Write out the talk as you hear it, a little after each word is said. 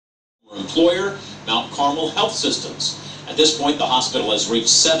Employer, Mount Carmel Health Systems. At this point, the hospital has reached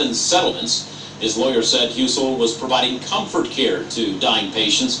 7 settlements. His lawyer said Husel was providing comfort care to dying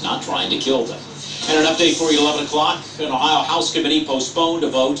patients, not trying to kill them. And an update for you at 11 o'clock. An Ohio House Committee postponed a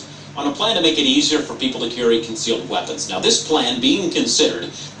vote on a plan to make it easier for people to carry concealed weapons. Now, this plan being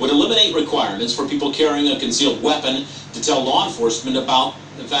considered would eliminate requirements for people carrying a concealed weapon to tell law enforcement about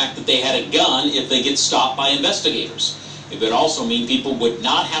the fact that they had a gun if they get stopped by investigators. It would also mean people would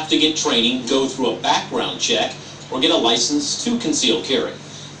not have to get training, go through a background check, or get a license to conceal carry.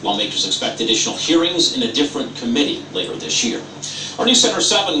 Lawmakers expect additional hearings in a different committee later this year. Our News Center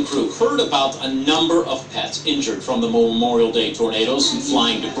 7 crew heard about a number of pets injured from the Memorial Day tornadoes.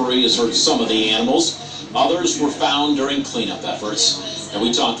 Flying debris has hurt some of the animals. Others were found during cleanup efforts. And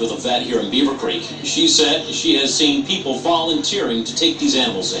we talked with a vet here in Beaver Creek. She said she has seen people volunteering to take these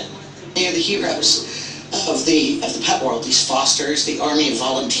animals in. They're the heroes of the pet world, these fosters, the army of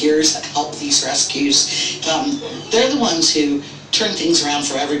volunteers that help these rescues. They're the ones who turn things around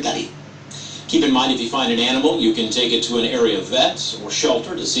for everybody. Keep in mind, if you find an animal, you can take it to an area vet or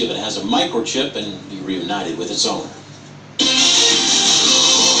shelter to see if it has a microchip and be reunited with its owner.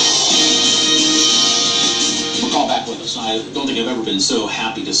 McCall back with us. I don't think I've ever been so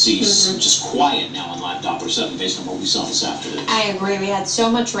happy to see just quiet now on Live Doppler 7 based on what we saw this afternoon. I agree. We had so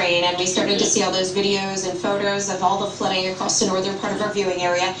much rain, and we started to see all those videos and photos of all the flooding across the northern part of our viewing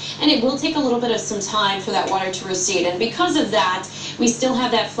area. And it will take a little bit of some time for that water to recede. And because of that, we still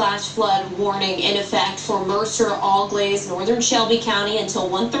have that flash flood warning in effect for Mercer, Allglaze, northern Shelby County until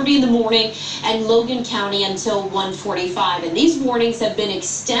 1:30 in the morning, and Logan County until 1:45. And these warnings have been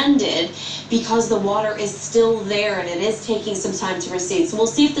extended because the water is still there and it is taking some time to recede. So we'll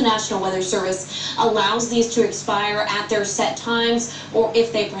see if the National Weather Service allows these to expire at their set times, or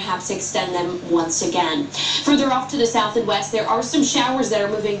if they perhaps extend them once again. Further off to the south and west, there are some showers that are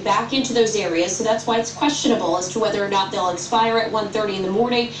moving back into those areas, so that's why it's questionable as to whether or not they'll expire at 1:30 in the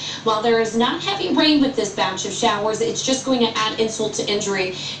morning. While there is not heavy rain with this batch of showers, it's just going to add insult to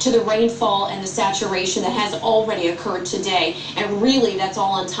injury to the rainfall and the saturation that has already occurred today. And really, that's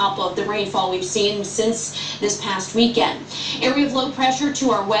all on top of the rainfall we've seen since this past weekend. Area of low pressure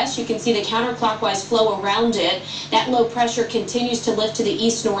to our west, you can see the counterclockwise flow around it. That low pressure continues to lift to the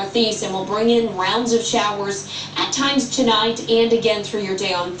east-northeast and will bring in rounds of showers at times tonight and again through your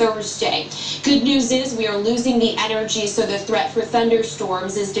day on Thursday. Good news is we are losing the energy, so the threat for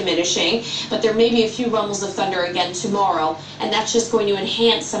thunderstorms is diminishing, but there may be a few rumbles of thunder again tomorrow, and that's just going to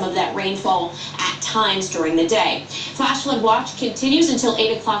enhance some of that rainfall at times during the day. Flash flood watch continues until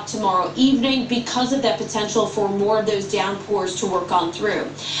 8 o'clock tomorrow evening because of that potential for more of those downpours to work on through.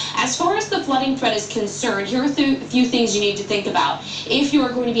 As far as the flooding threat is concerned, here are a few things you need to think about. If you are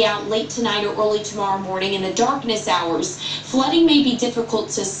going to be out late tonight or early tomorrow morning in the darkness hours, flooding may be difficult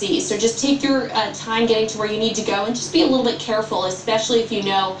to see, so just take your time getting to where you need to go and just be a little bit careful, especially if you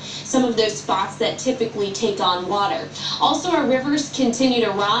know some of those spots that typically take on water. Also, our rivers continue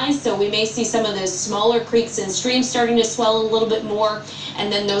to rise, so we may see some of those smaller creeks and streams starting to swell a little bit more,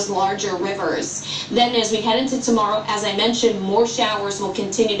 and then those larger rivers. Then as we head into tomorrow, as I mentioned, more showers will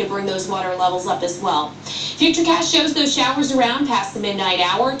continue to bring those water levels up as well. Futurecast shows those showers around past the midnight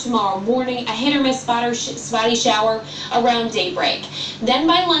hour. Tomorrow morning, a hit or miss spotty shower around daybreak. Then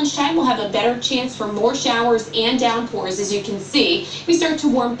by lunchtime, we'll have a better chance for more showers and downpours. As you can see, we start to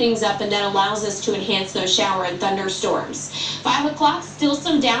warm things up, and that allows us to enhance those shower and thunderstorms. 5 o'clock, still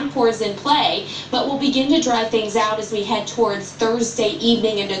some downpours in play, but we'll begin to dry things out as we head towards Thursday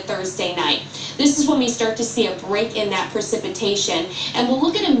evening into Thursday night. This is when we start to see a break in that precipitation, and we'll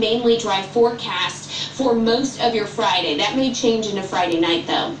look at a mainly dry forecast for most of your Friday. That may change into Friday night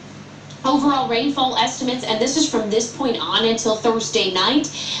though. Overall rainfall estimates, and this is from this point on until Thursday night,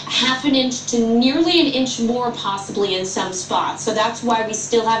 1/2 inch to nearly an inch more possibly in some spots. So that's why we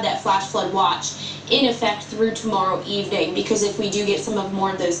still have that flash flood watch in effect through tomorrow evening, because if we do get some of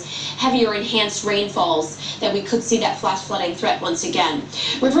more of those heavier enhanced rainfalls, that we could see that flash flooding threat once again.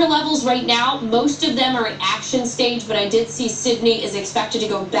 River levels right now, most of them are in action stage, but I did see Sydney is expected to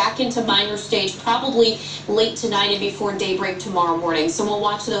go back into minor stage probably late tonight and before daybreak tomorrow morning. So we'll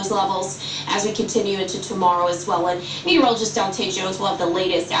watch those levels as we continue into tomorrow as well. And meteorologist Dante Jones will have the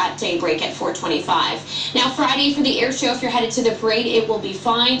latest at daybreak at 4:25. Now Friday for the air show, if you're headed to the parade, it will be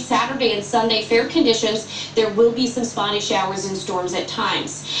fine. Saturday and Sunday, fair conditions conditions, there will be some spotty showers and storms at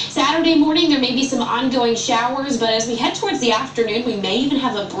times. Saturday morning, there may be some ongoing showers, but as we head towards the afternoon, we may even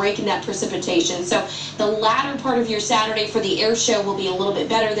have a break in that precipitation. So the latter part of your Saturday for the air show will be a little bit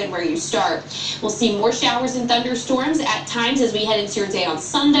better than where you start. We'll see more showers and thunderstorms at times as we head into your day on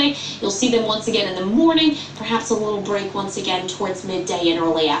Sunday. You'll see them once again in the morning, perhaps a little break once again towards midday and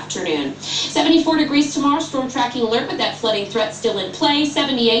early afternoon. 74 degrees tomorrow, storm tracking alert with that flooding threat still in play.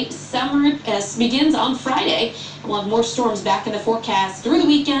 78, summer begins on Friday. We'll have more storms back in the forecast through the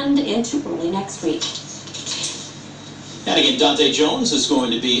weekend into early next week. And again, Dante Jones is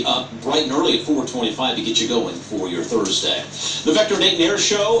going to be up bright and early at 4:25 to get you going for your Thursday. The Vector Dayton Air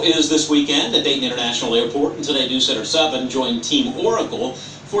Show is this weekend at Dayton International Airport, and today News Center 7 joined Team Oracle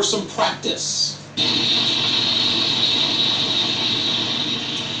for some practice.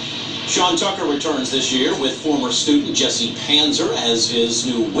 Sean Tucker returns this year with former student Jessie Panzer as his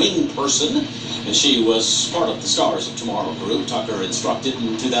new wing person, and she was part of the Stars of Tomorrow group Tucker instructed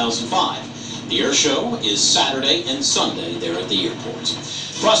in 2005. The air show is Saturday and Sunday there at the airport.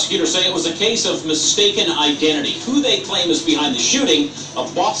 Prosecutors say it was a case of mistaken identity. Who they claim is behind the shooting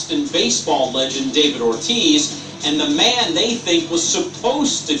of Boston baseball legend David Ortiz and the man they think was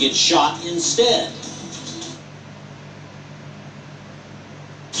supposed to get shot instead.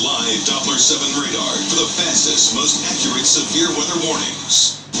 Live Doppler 7 radar for the fastest, most accurate severe weather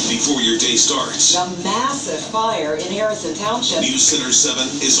warnings. Before your day starts, a massive fire in Harrison Township. News Center 7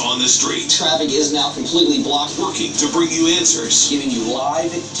 is on the street. Traffic is now completely blocked. Working to bring you answers. Giving you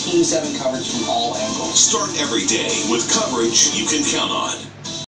live Team 7 coverage from all angles. Start every day with coverage you can count on.